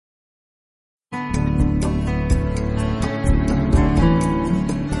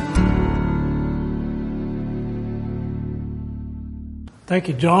Thank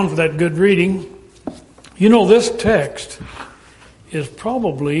you, John, for that good reading. You know, this text is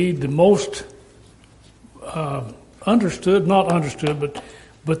probably the most not understood,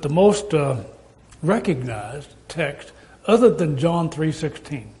 but the most recognized text other than John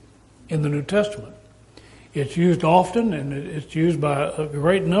 3:16 in the New Testament. It's used often, and it's used by a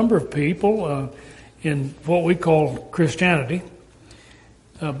great number of people in what we call Christianity.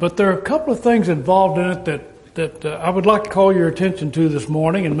 But there are a couple of things involved in it that I would like to call your attention to this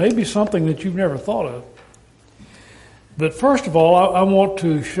morning, and maybe something that you've never thought of. But first of all, I want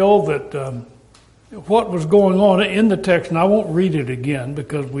to show that what was going on in the text, and I won't read it again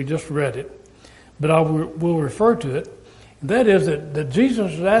because we just read it, but I will refer to it. That is that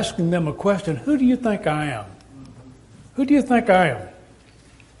Jesus is asking them a question: who do you think I am? Who do you think I am?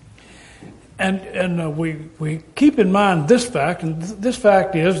 And we keep in mind this fact, and this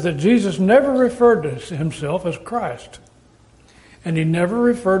fact is that Jesus never referred to himself as Christ. And he never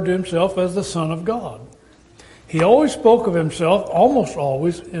referred to himself as the Son of God. He always spoke of himself, almost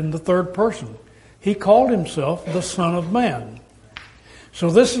always, in the third person. He called himself the Son of Man.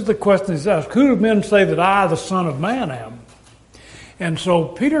 So this is the question he's asked: who do men say that I, the Son of Man, am? And so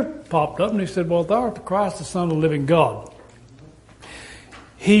Peter popped up and he said, well, thou art the Christ, the Son of the living God.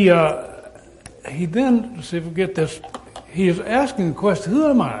 He then, let's see if we get this, he is asking the question, who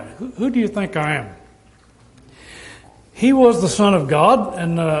am I? Who do you think I am? He was the Son of God,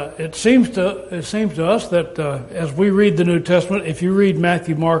 and it seems to us that as we read the New Testament, if you read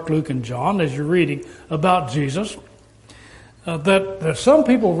Matthew, Mark, Luke, and John, as you're reading about Jesus, that some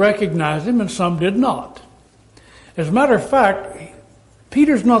people recognized him and some did not. As a matter of fact,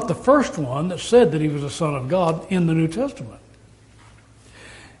 Peter's not the first one that said that he was the Son of God in the New Testament.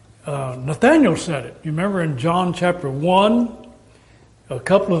 Nathaniel said it. You remember in John chapter 1, a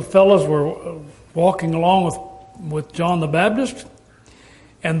couple of fellows were walking along with John the Baptist,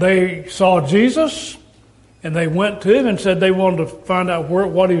 and they saw Jesus, and they went to him and said they wanted to find out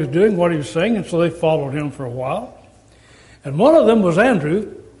what he was doing, what he was saying, and so they followed him for a while. And one of them was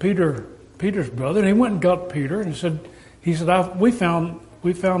Andrew, Peter's brother, and he went and got Peter and he said, we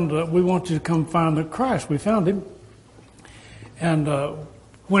want you to come find the Christ. We found him. And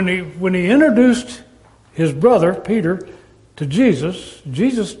when he introduced his brother, Peter, to Jesus,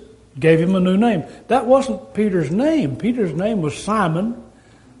 Jesus gave him a new name. That wasn't Peter's name. Peter's name was Simon,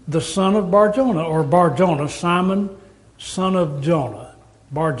 the son of Bar-Jonah, or Bar-Jonah, Simon, son of Jonah.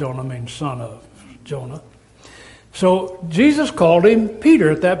 Bar-Jonah means son of Jonah. So Jesus called him Peter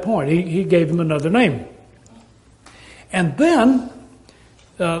at that point. He gave him another name. And then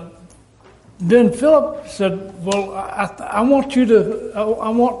Philip said, well, I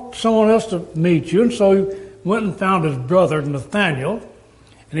want someone else to meet you. And so he went and found his brother Nathaniel,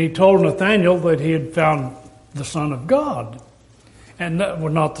 and he told Nathaniel that he had found the Son of God. And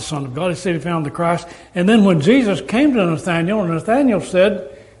not the Son of God, he said he found the Christ. And then when Jesus came to Nathaniel said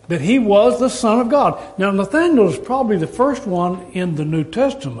that he was the Son of God. Now Nathaniel is probably the first one in the New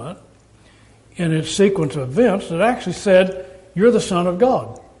Testament, in its sequence of events, that actually said, you're the Son of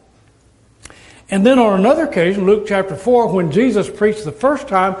God. And then on another occasion, Luke chapter 4, when Jesus preached the first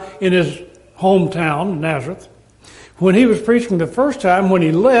time in his hometown, Nazareth, when he was preaching the first time, when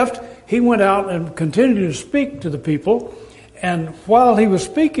he left, he went out and continued to speak to the people. And while he was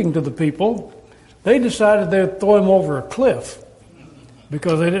speaking to the people, they decided they'd throw him over a cliff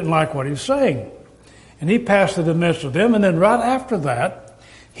because they didn't like what he was saying. And he passed through the midst of them. And then right after that,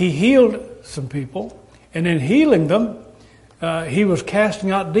 he healed some people. And in healing them, he was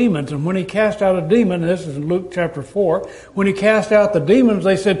casting out demons. And when he cast out a demon, this is in Luke chapter 4, when he cast out the demons,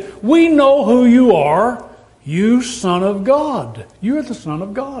 they said, we know who you are, you Son of God. You're the Son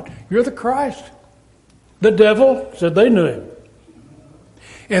of God. You're the Christ. The devil said they knew him.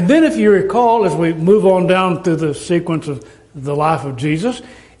 And then if you recall, as we move on down through the sequence of the life of Jesus,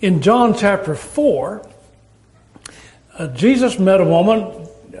 in John chapter 4, Jesus met a woman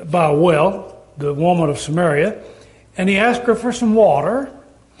by a well, the woman of Samaria, and he asked her for some water.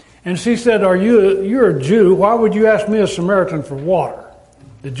 And she said, you're a Jew. Why would you ask me, a Samaritan, for water?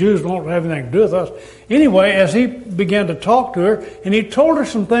 The Jews don't have anything to do with us. Anyway, as he began to talk to her, and he told her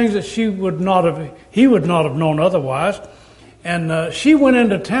some things that he would not have known otherwise. And she went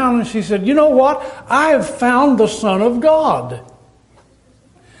into town and she said, you know what? I have found the Son of God.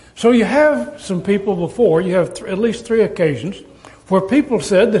 So you have some people before, you have at least 3 occasions where people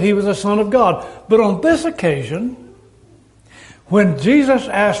said that he was the Son of God. But on this occasion, when Jesus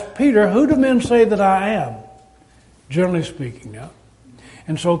asked Peter, who do men say that I am? Generally speaking now.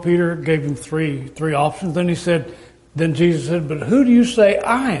 And so Peter gave him three options. Then Jesus said, but who do you say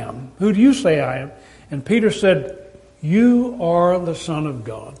I am? Who do you say I am? And Peter said, you are the Son of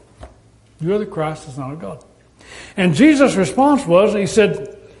God. You're the Christ, the Son of God. And Jesus' response was, he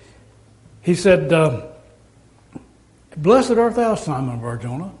said, Blessed art thou, Simon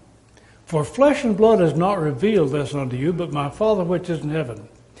Bar-Jonah, for flesh and blood has not revealed this unto you, but my Father which is in heaven.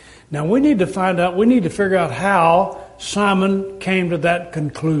 Now we need to figure out how Simon came to that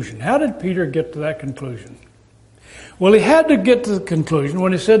conclusion. How did Peter get to that conclusion? Well, he had to get to the conclusion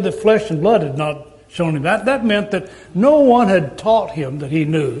when he said that flesh and blood had not shown him that. That meant that no one had taught him that he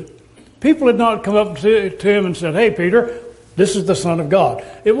knew. People had not come up to him and said, hey, Peter, this is the Son of God.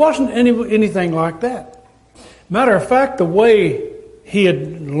 It wasn't anything like that. Matter of fact, the way he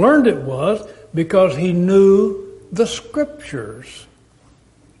had learned it was because he knew the Scriptures.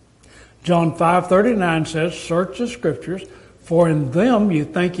 John 5:39 says, search the Scriptures, for in them you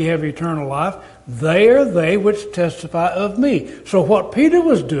think you have eternal life. They are they which testify of me. So what Peter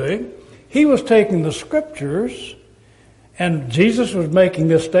was doing, he was taking the Scriptures, and Jesus was making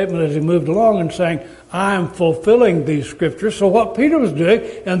this statement as he moved along and saying, I am fulfilling these Scriptures. So what Peter was doing,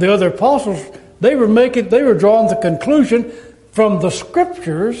 and the other apostles, they were drawing the conclusion from the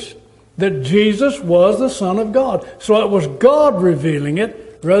Scriptures that Jesus was the Son of God. So it was God revealing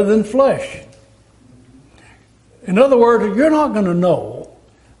it rather than flesh. In other words, you're not going to know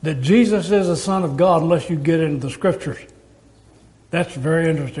that Jesus is the Son of God unless you get into the Scriptures. That's very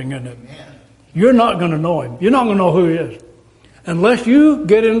interesting, isn't it? You're not going to know Him. You're not going to know who He is unless you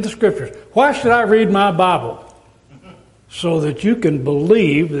get into the Scriptures. Why should I read my Bible? So that you can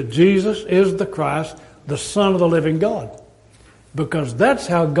believe that Jesus is the Christ, the Son of the living God. Because that's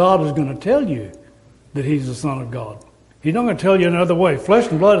how God is going to tell you that He's the Son of God. He's not going to tell you another way. Flesh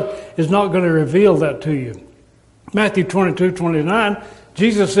and blood is not going to reveal that to you. Matthew 22:29,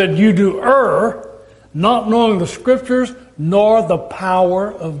 Jesus said, you do err, not knowing the Scriptures nor the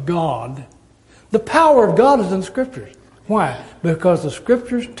power of God. The power of God is in the Scriptures. Why? Because the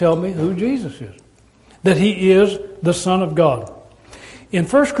Scriptures tell me who Jesus is. That He is the Son of God. In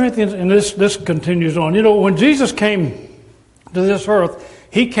 1 Corinthians, and this continues on, when Jesus came to this earth,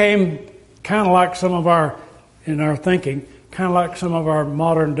 He came kind of like some of our, in our thinking, kind of like some of our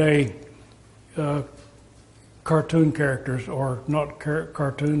modern day cartoon characters, or not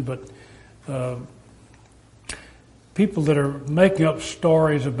cartoon, but people that are making up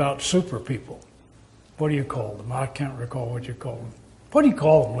stories about super people. What do you call them? I can't recall what you call them. What do you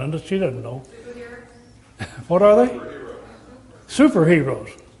call them, Linda? She doesn't know. What are they?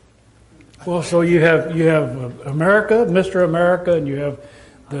 Superheroes. Well, so you have America, Mr. America, and you have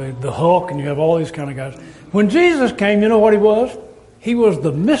the Hulk, and you have all these kind of guys. When Jesus came, you know what He was? He was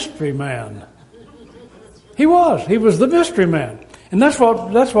the mystery man. He was the mystery man. And that's what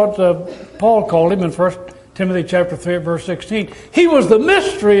Paul called him in 1 Timothy chapter 3 verse 16. He was the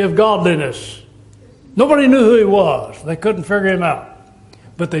mystery of godliness. Nobody knew who He was. They couldn't figure Him out.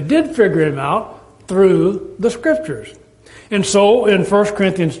 But they did figure Him out through the Scriptures. And so in 1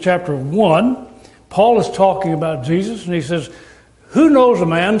 Corinthians chapter 1, Paul is talking about Jesus, and he says, who knows a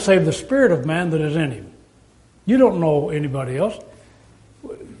man save the spirit of man that is in him? You don't know anybody else.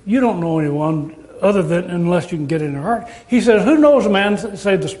 You don't know anyone other than, unless you can get in your heart. He says, who knows a man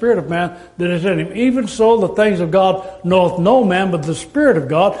save the spirit of man that is in him? Even so, the things of God knoweth no man but the Spirit of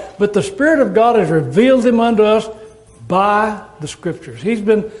God. But the Spirit of God has revealed Him unto us by the Scriptures. He's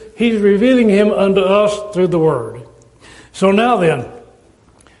revealing Him unto us through the Word. So now then,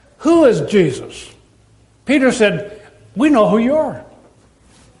 who is Jesus? Peter said, we know who you are.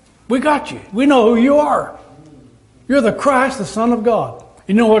 We got you. We know who you are. You're the Christ, the Son of God.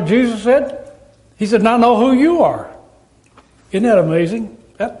 You know what Jesus said? He said, now I know who you are. Isn't that amazing?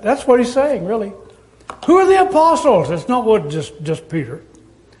 That's what He's saying, really. Who are the apostles? It's not just Peter,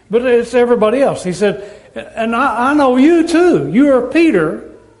 but it's everybody else. He said, and I know you too. You are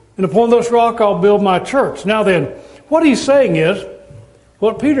Peter, and upon this rock I'll build my church. Now then, what Peter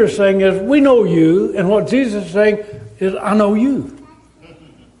is saying is, we know you, and what Jesus is saying is, I know you.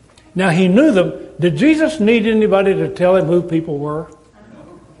 Now, He knew them. Did Jesus need anybody to tell Him who people were?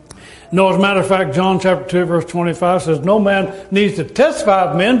 No, as a matter of fact, John chapter 2, verse 25 says, no man needs to testify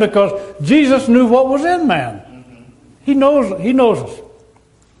of men because Jesus knew what was in man. He knows us.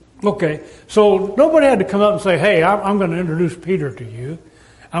 Okay, so nobody had to come up and say, hey, I'm going to introduce Peter to you.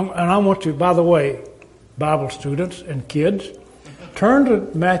 And I want you, by the way, Bible students and kids, turn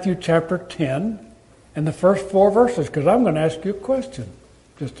to Matthew chapter 10 and the first 4 verses, because I'm going to ask you a question.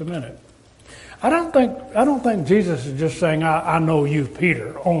 Just a minute. I don't think Jesus is just saying, I know you,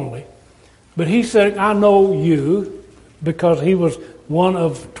 Peter, only. But He's saying, I know you, because He was one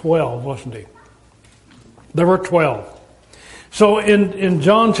of 12, wasn't He? There were 12. So in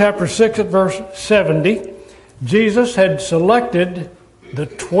John chapter 6 at verse 70, Jesus had selected the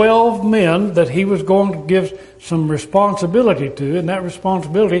 12 men that he was going to give some responsibility to, and that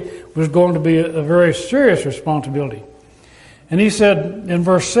responsibility was going to be a very serious responsibility. And he said in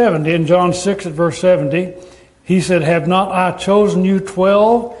verse 70, in John 6 at verse 70, he said, "Have not I chosen you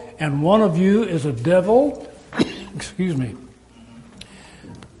 12, and one of you is a devil?" Excuse me.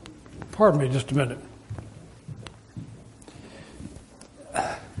 Pardon me just a minute.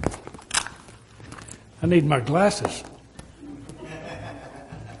 I need my glasses.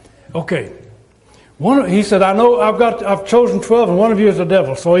 Okay. He said, I've chosen 12 and one of you is a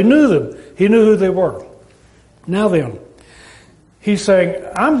devil. So he knew them. He knew who they were. Now then, he's saying,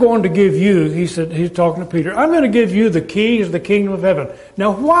 I'm going to give you, he said, he's talking to Peter, I'm going to give you the keys of the kingdom of heaven.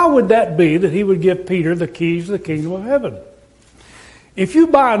 Now why would that be that he would give Peter the keys of the kingdom of heaven? If you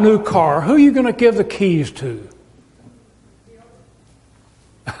buy a new car, who are you going to give the keys to?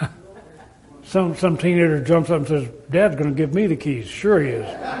 Some teenager jumps up and says, Dad's going to give me the keys. Sure he is.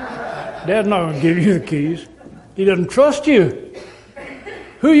 Dad's not going to give you the keys. He doesn't trust you.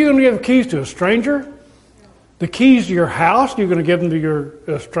 Who are you going to give the keys to? A stranger? The keys to your house, you're going to give them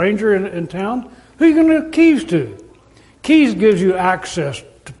to a stranger in town? Who are you going to give keys to? Keys gives you access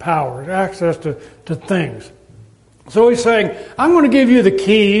to power, access to things. So he's saying, I'm going to give you the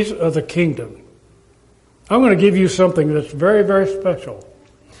keys of the kingdom. I'm going to give you something that's very, very special.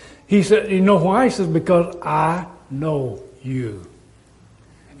 He said, you know why? He says, because I know you.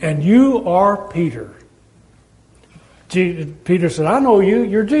 And you are Peter. Peter said, I know you,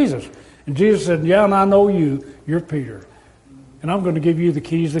 you're Jesus. And Jesus said, yeah, and I know you, you're Peter. And I'm going to give you the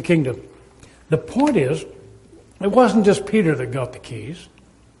keys of the kingdom. The point is, it wasn't just Peter that got the keys.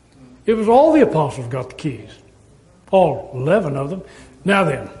 It was all the apostles got the keys. All 11 of them. Now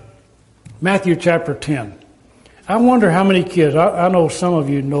then, Matthew chapter 10. I wonder how many kids, I know some of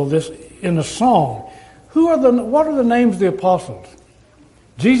you know this, in the song, what are the names of the apostles?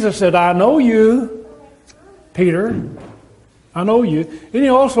 Jesus said, I know you, Peter, I know you. And he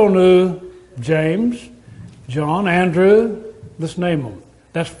also knew James, John, Andrew, let's name them.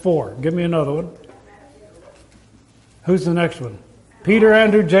 That's 4. Give me another one. Who's the next one? Peter,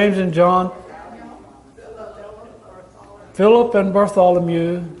 Andrew, James, and John. Philip and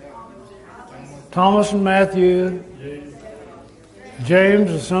Bartholomew. Thomas and Matthew, James,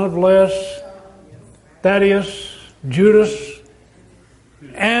 the son of Less, Thaddeus, Judas,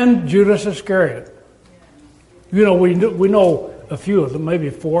 and Judas Iscariot. You know, we know a few of them, maybe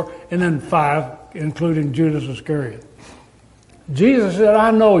 4, and then 5, including Judas Iscariot. Jesus said,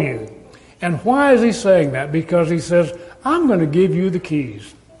 I know you. And why is he saying that? Because he says, I'm going to give you the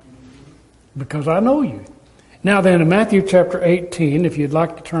keys. Because I know you. Now then, in Matthew chapter 18, if you'd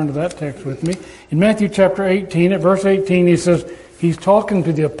like to turn to that text with me, in Matthew chapter 18, at verse 18, he says, he's talking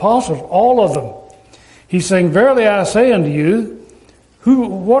to the apostles, all of them. He's saying, verily I say unto you,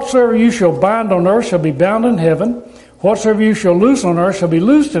 whatsoever you shall bind on earth shall be bound in heaven, whatsoever you shall loose on earth shall be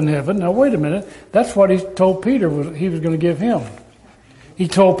loosed in heaven. Now wait a minute, that's what he told Peter he was going to give him. He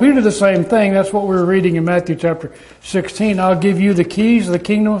told Peter the same thing. That's what we were reading in Matthew chapter 16. I'll give you the keys of the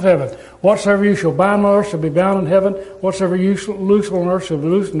kingdom of heaven. Whatsoever you shall bind on earth shall be bound in heaven. Whatsoever you shall loose on earth shall be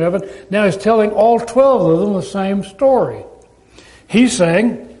loosed in heaven. Now he's telling all 12 of them the same story. He's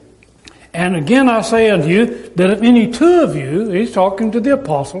saying, and again I say unto you, that if any 2 of you, he's talking to the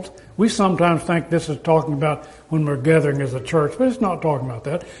apostles. We sometimes think this is talking about when we're gathering as a church, but it's not talking about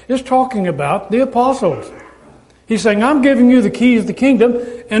that. It's talking about the apostles. He's saying, I'm giving you the keys of the kingdom,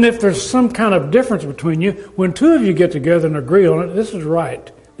 and if there's some kind of difference between you, when 2 of you get together and agree on it, this is right.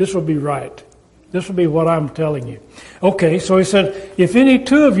 This will be right. This will be what I'm telling you. Okay, so he said, if any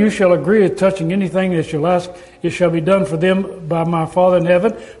 2 of you shall agree at touching anything that shall ask, it shall be done for them by my Father in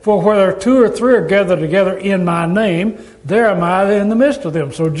heaven. For whether 2 or 3 are gathered together in my name, there am I in the midst of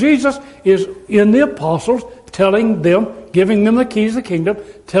them. So Jesus is in the apostles, telling them, giving them the keys of the kingdom,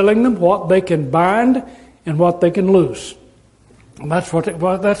 telling them what they can bind and what they can loose. And that's what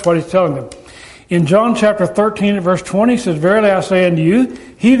he's telling them. In John chapter 13 and verse 20, he says, verily I say unto you,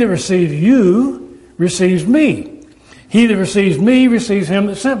 he that receives you receives me. He that receives me receives him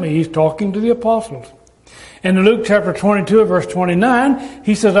that sent me. He's talking to the apostles. And in Luke chapter 22 and verse 29,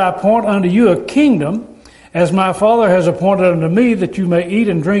 he says, I appoint unto you a kingdom, as my Father has appointed unto me, that you may eat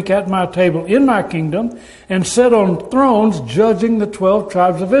and drink at my table in my kingdom, and sit on thrones judging the 12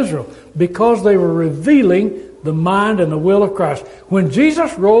 tribes of Israel, because they were revealing the mind and the will of Christ. When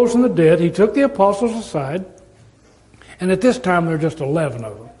Jesus rose from the dead, he took the apostles aside, and at this time there are just 11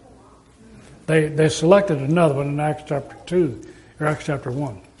 of them. They selected another one in Acts chapter 2, or Acts chapter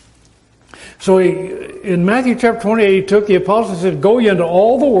 1. So in Matthew chapter 28, he took the apostles and said, go ye into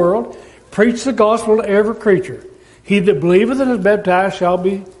all the world, preach the gospel to every creature. He that believeth and is baptized shall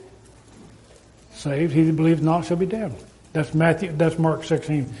be saved. He that believeth not shall be damned. That's Mark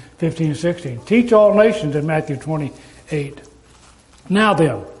 16, 15, and 16. Teach all nations in Matthew 28. Now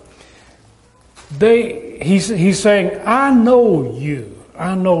then, he's saying, I know you.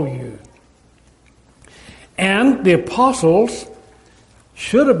 I know you. And the apostles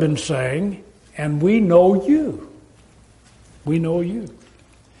should have been saying, and we know you. We know you.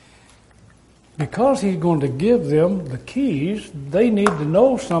 Because he's going to give them the keys, they need to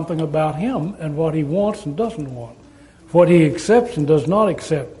know something about him and what he wants and doesn't want, what he accepts and does not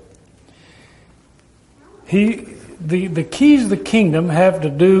accept. The keys of the kingdom have to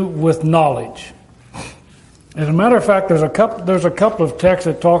do with knowledge. As a matter of fact, there's a couple of texts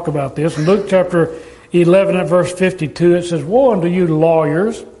that talk about this. In Luke chapter 11 at verse 52, it says, Woe unto you,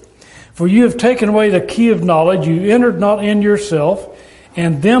 lawyers, for you have taken away the key of knowledge. You entered not in yourself,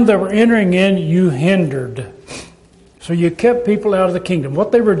 and them that were entering in you hindered. So you kept people out of the kingdom.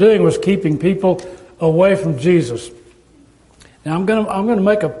 What they were doing was keeping people away from Jesus. Now I'm going to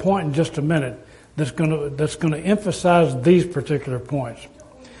make a point in just a minute that's going to emphasize these particular points.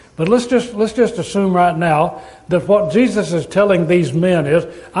 But let's just assume right now that what Jesus is telling these men is,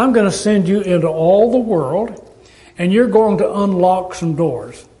 I'm going to send you into all the world, and you're going to unlock some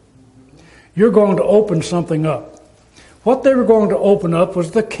doors. You're going to open something up. What they were going to open up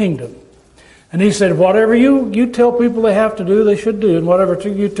was the kingdom. And he said, whatever you tell people they have to do, they should do. And whatever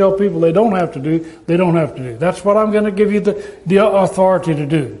you tell people they don't have to do, they don't have to do. That's what I'm going to give you the authority to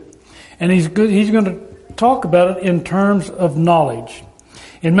do. And he's going to talk about it in terms of knowledge.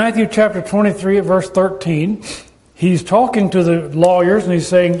 In Matthew chapter 23 at verse 13, he's talking to the lawyers and he's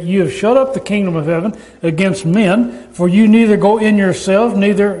saying, you have shut up the kingdom of heaven against men, for you neither go in yourselves,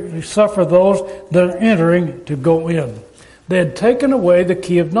 neither suffer those that are entering to go in. They had taken away the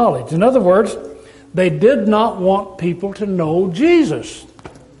key of knowledge. In other words, they did not want people to know Jesus.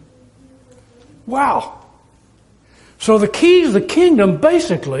 Wow. So the keys of the kingdom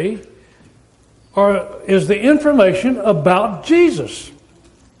basically is the information about Jesus.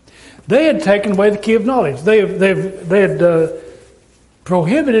 They had taken away the key of knowledge. They had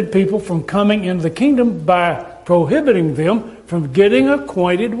prohibited people from coming into the kingdom by prohibiting them from getting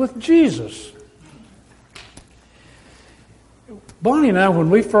acquainted with Jesus. Bonnie and I,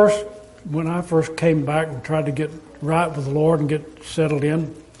 when I first came back and tried to get right with the Lord and get settled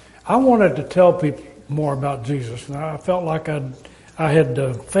in, I wanted to tell people more about Jesus, and I felt like I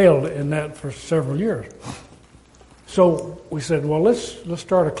had failed in that for several years. So we said, well, let's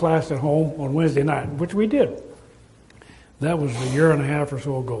start a class at home on Wednesday night, which we did. That was a year and a half or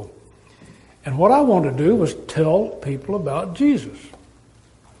so ago. And what I wanted to do was tell people about Jesus.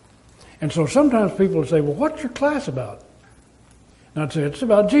 And so sometimes people would say, well, what's your class about? And I'd say, it's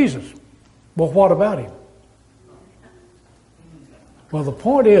about Jesus. Well, what about him? Well, the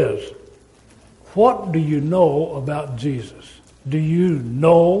point is, what do you know about Jesus? Do you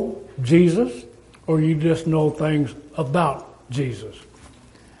know Jesus, or you just know things about Jesus?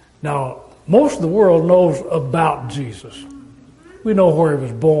 Now, most of the world knows about Jesus. We know where he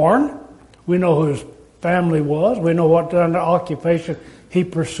was born. We know who his family was. We know what kind of occupation he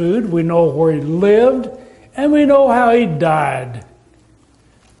pursued. We know where he lived. And we know how he died.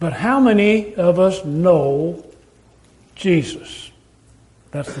 But how many of us know Jesus?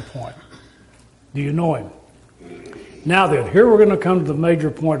 That's the point. Do you know him? Now then, here we're going to come to the major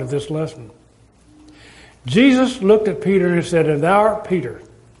point of this lesson. Jesus looked at Peter and he said, and thou art Peter,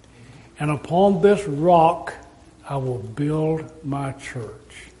 and upon this rock I will build my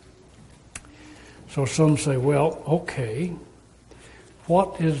church. So some say, well, okay,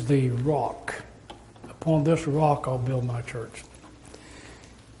 what is the rock? Upon this rock I'll build my church.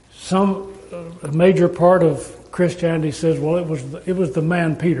 A major part of Christianity says, well, it was the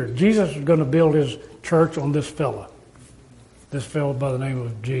man Peter. Jesus was going to build his church on this fella by the name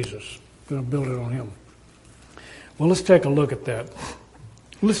of Jesus. Going to build it on him. Well, let's take a look at that.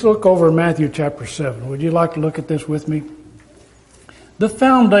 Let's look over in Matthew chapter 7. Would you like to look at this with me? The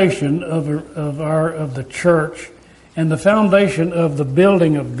foundation of the church and the foundation of the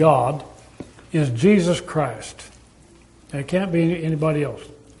building of God is Jesus Christ. It can't be anybody else.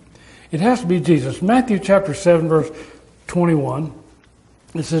 It has to be Jesus. Matthew chapter 7, verse 21.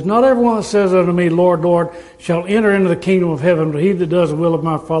 It says, not everyone that says unto me, Lord, Lord, shall enter into the kingdom of heaven, but he that does the will of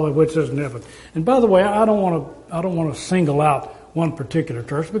my Father which is in heaven. And by the way, I don't want to single out one particular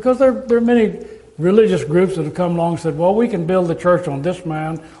church, because there are many religious groups that have come along and said, well, we can build the church on this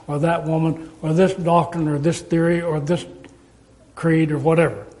man or that woman or this doctrine or this theory or this creed or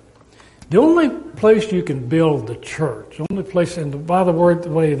whatever. The only place you can build the church, the only place, and by the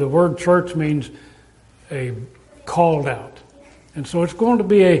way, the word church means a called out. And so it's going to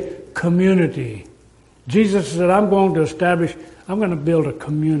be a community. Jesus said, I'm going to build a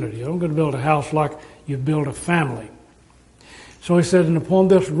community. I'm going to build a house like you build a family. So he said, and upon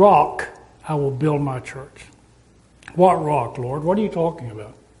this rock, I will build my church. What rock, Lord? What are you talking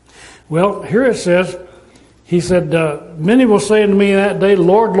about? Well, here it says, he said, many will say unto me in that day,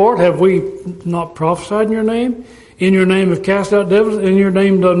 Lord, Lord, have we not prophesied in your name? In your name have cast out devils? In your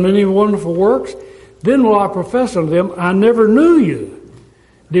name done many wonderful works? Then will I profess unto them, I never knew you.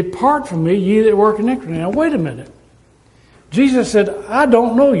 Depart from me, ye that work iniquity. Now, wait a minute. Jesus said, I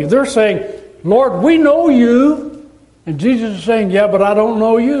don't know you. They're saying, Lord, we know you. And Jesus is saying, yeah, but I don't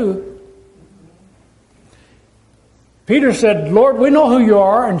know you. Peter said, Lord, we know who you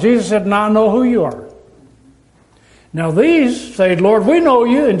are. And Jesus said, and I know who you are. Now these say, Lord, we know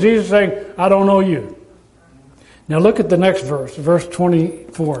you. And Jesus is saying, I don't know you. Now look at the next verse, verse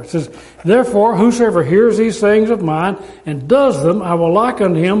 24. It says, therefore, whosoever hears these sayings of mine and does them, I will liken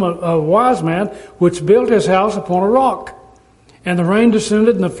unto him a wise man which built his house upon a rock. And the rain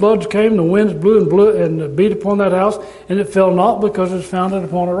descended, and the floods came, and the winds blew and beat upon that house, and it fell not because it was founded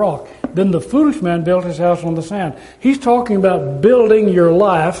upon a rock. Then the foolish man built his house on the sand. He's talking about building your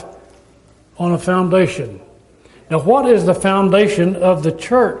life on a foundation. Now, what is the foundation of the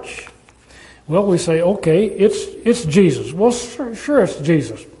church? Well, we say, okay, it's Jesus. Well, sure it's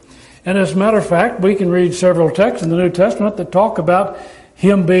Jesus. And as a matter of fact, we can read several texts in the New Testament that talk about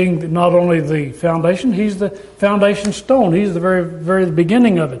him being not only the foundation, he's the foundation stone. He's the very, very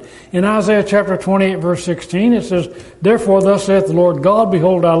beginning of it. In Isaiah chapter 28, verse 16, it says, therefore thus saith the Lord God,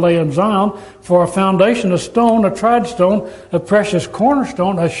 behold, I lay in Zion for a foundation, a stone, a tried stone, a precious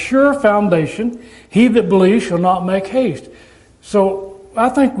cornerstone, a sure foundation. He that believes shall not make haste. So I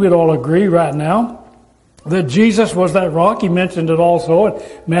think we'd all agree right now that Jesus was that rock. He mentioned it also in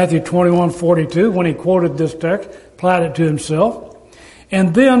Matthew 21:42 when he quoted this text, applied it to himself.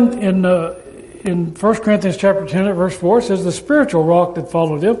 And then in 1 Corinthians chapter 10 at verse 4, it says the spiritual rock that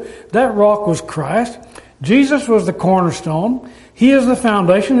followed him, that rock was Christ. Jesus was the cornerstone. He is the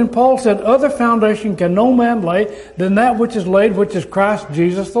foundation. And Paul said, other foundation can no man lay than that which is laid, which is Christ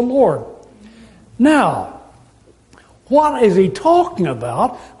Jesus the Lord. Now, what is he talking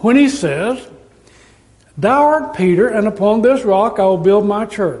about when he says, thou art Peter, and upon this rock I will build my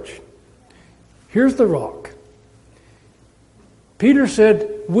church? Here's the rock. Peter said,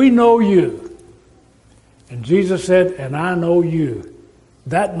 we know you. And Jesus said, and I know you.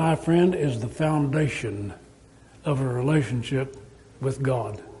 That, my friend, is the foundation of a relationship with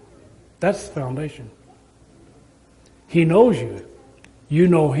God. That's the foundation. He knows you. You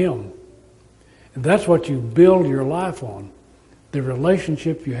know him. And that's what you build your life on. The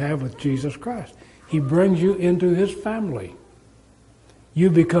relationship you have with Jesus Christ. He brings you into his family. You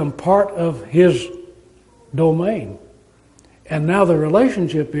become part of his domain. And now the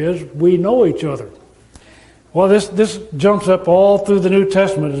relationship is we know each other. Well, this jumps up all through the New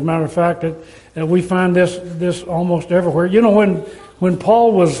Testament. As a matter of fact, that we find this almost everywhere. You know, when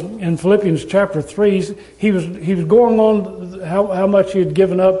Paul was in Philippians chapter 3, he was going on how much he had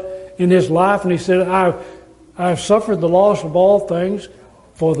given up in his life, and he said, I've suffered the loss of all things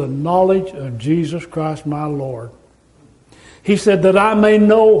for the knowledge of Jesus Christ my Lord. He said that I may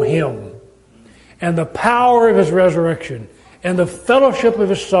know him and the power of his resurrection and the fellowship of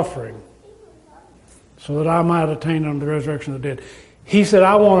his suffering, so that I might attain unto the resurrection of the dead. He said,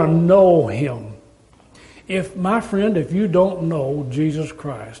 I want to know him. My friend, if you don't know Jesus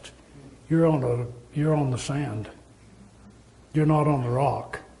Christ, you're on the sand. You're not on the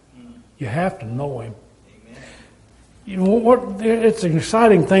rock. You have to know him. You know what? It's an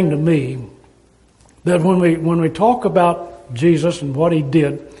exciting thing to me that when we talk about Jesus and what he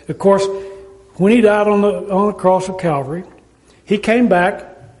did, of course, when he died on the cross of Calvary, he came back,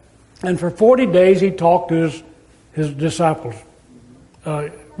 and for 40 days he talked to his disciples,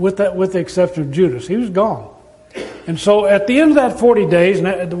 with the exception of Judas. He was gone. And so at the end of that 40 days,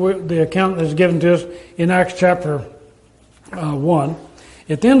 and the account is given to us in Acts chapter 1,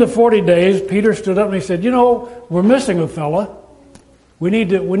 at the end of 40 days, Peter stood up and he said, we're missing a fella. We need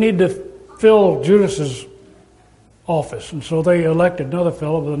to fill Judas's office. And so they elected another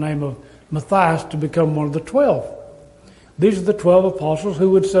fellow by the name of Matthias to become one of the 12. These are the 12 apostles who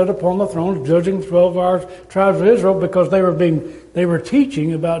would sit upon the throne judging the 12 tribes of Israel because they were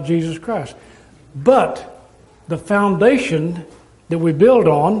teaching about Jesus Christ. But the foundation that we build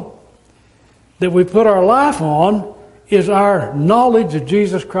on, that we put our life on, is our knowledge of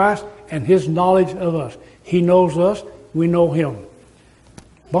Jesus Christ and his knowledge of us. He knows us, we know him.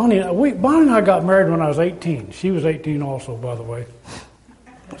 Bonnie and I got married when I was 18. She was 18 also, by the way.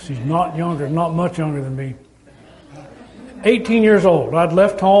 She's not much younger than me. 18 years old. I'd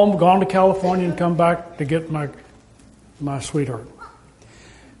left home, gone to California, and come back to get my sweetheart.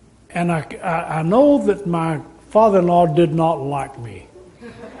 And I know that my father-in-law did not like me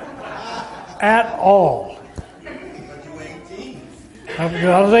at all.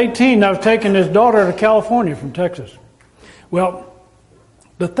 I was 18. I was taking his daughter to California from Texas. Well,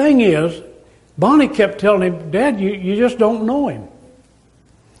 the thing is, Bonnie kept telling him, Dad, you just don't know him.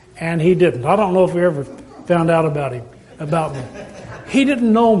 And he didn't. I don't know if we ever found out about me. He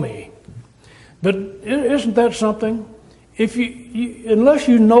didn't know me. But isn't that something? If unless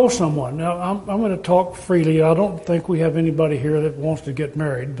you know someone, now I'm going to talk freely. I don't think we have anybody here that wants to get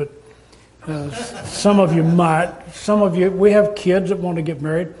married, but some of you might. Some of you, we have kids that want to get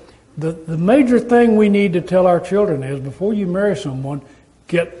married. The major thing we need to tell our children is before you marry someone,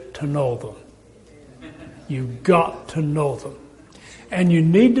 get to know them. You've got to know them. And you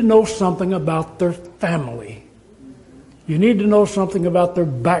need to know something about their family. You need to know something about their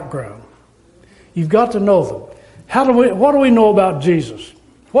background. You've got to know them. What do we know about Jesus?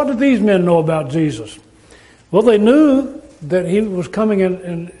 What did these men know about Jesus? Well, they knew that he was coming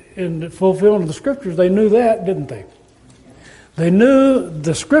in fulfilling the Scriptures. They knew that, didn't they? They knew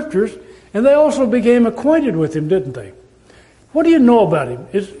the Scriptures, and they also became acquainted with him, didn't they? What do you know about him?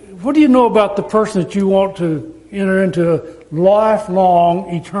 What do you know about the person that you want to enter into a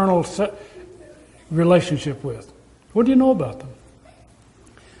lifelong, eternal relationship with? What do you know about them?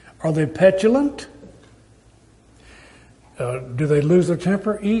 Are they petulant? Do they lose their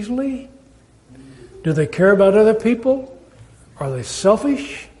temper easily? Do they care about other people? Are they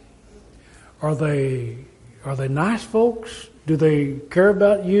selfish? Are they nice folks? Do they care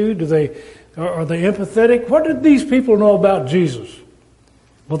about you? Are they empathetic? What did these people know about Jesus?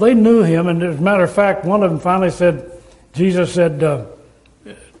 Well, they knew him, and as a matter of fact, one of them finally said, Jesus said to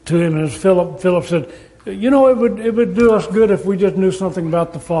him, and Philip said, you know, it would do us good if we just knew something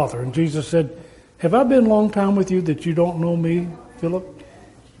about the Father. And Jesus said, have I been a long time with you that you don't know me, Philip?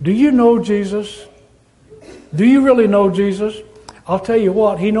 Do you know Jesus? Do you really know Jesus? I'll tell you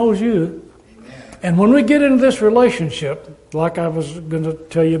what, he knows you. And when we get into this relationship, like I was going to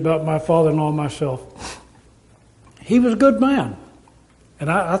tell you about my father-in-law and myself, he was a good man.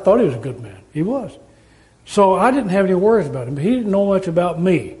 And I thought he was a good man. He was. So I didn't have any worries about him. But he didn't know much about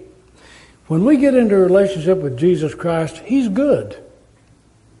me. When we get into a relationship with Jesus Christ, he's good.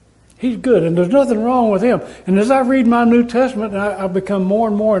 He's good, and there's nothing wrong with him. And as I read my New Testament, I become more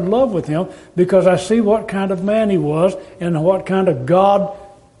and more in love with him because I see what kind of man he was and what kind of God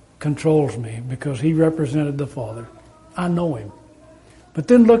controls me because he represented the Father. I know him. But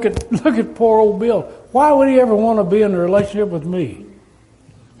then look at poor old Bill. Why would he ever want to be in a relationship with me?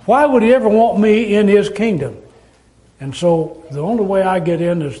 Why would he ever want me in his kingdom? And so the only way I get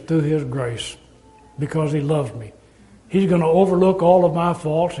in is through his grace because he loves me. He's going to overlook all of my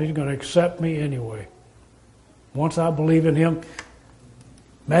faults. He's going to accept me anyway. Once I believe in him,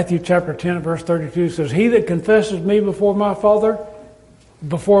 Matthew chapter 10, verse 32 says, he that confesses me before my Father,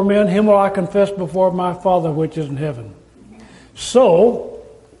 before men, him will I confess before my Father which is in heaven. So,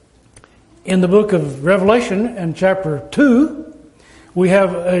 in the book of Revelation, in chapter 2, we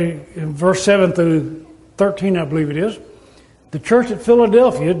have in verse 7 through 13, I believe it is, the church at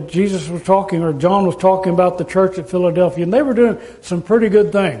Philadelphia. Jesus was talking, or John was talking about the church at Philadelphia, and they were doing some pretty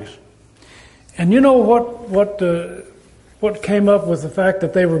good things. And you know what came up with the fact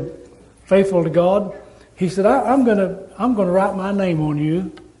that they were faithful to God? He said, I'm going to write my name on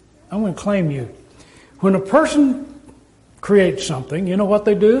you. I'm going to claim you. When a person creates something, you know what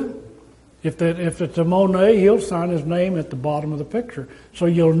they do? If it's a Monet, he'll sign his name at the bottom of the picture, so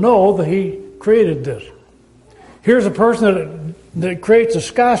you'll know that he created this. Here's a person that creates a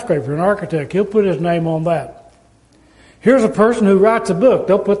skyscraper, an architect. He'll put his name on that. Here's a person who writes a book.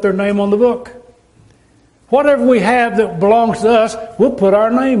 They'll put their name on the book. Whatever we have that belongs to us, we'll put our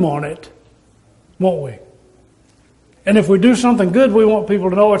name on it, won't we? And if we do something good, we want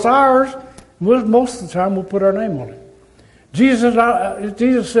people to know it's ours. Most of the time, we'll put our name on it.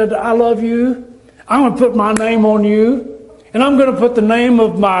 Jesus said, I love you. I'm going to put my name on you. And I'm going to put the name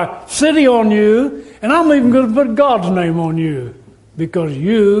of my city on you. And I'm even going to put God's name on you. Because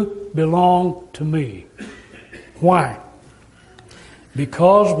you belong to me. Why?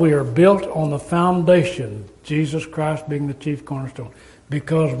 Because we are built on the foundation, Jesus Christ being the chief cornerstone.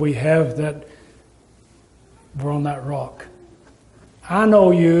 Because we have that, we're on that rock. I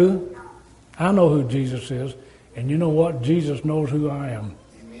know you. I know who Jesus is. And you know what? Jesus knows who I am.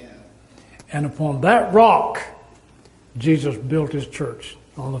 Amen. And upon that rock, Jesus built his church.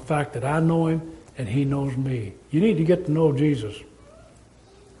 on the fact that I know him and he knows me. You need to get to know Jesus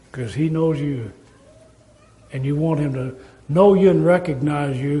because he knows you. And you want him to know you and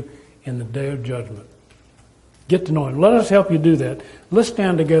recognize you in the day of judgment. Get to know him. Let us help you do that. Let's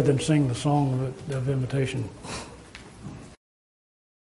stand together and sing the song of invitation.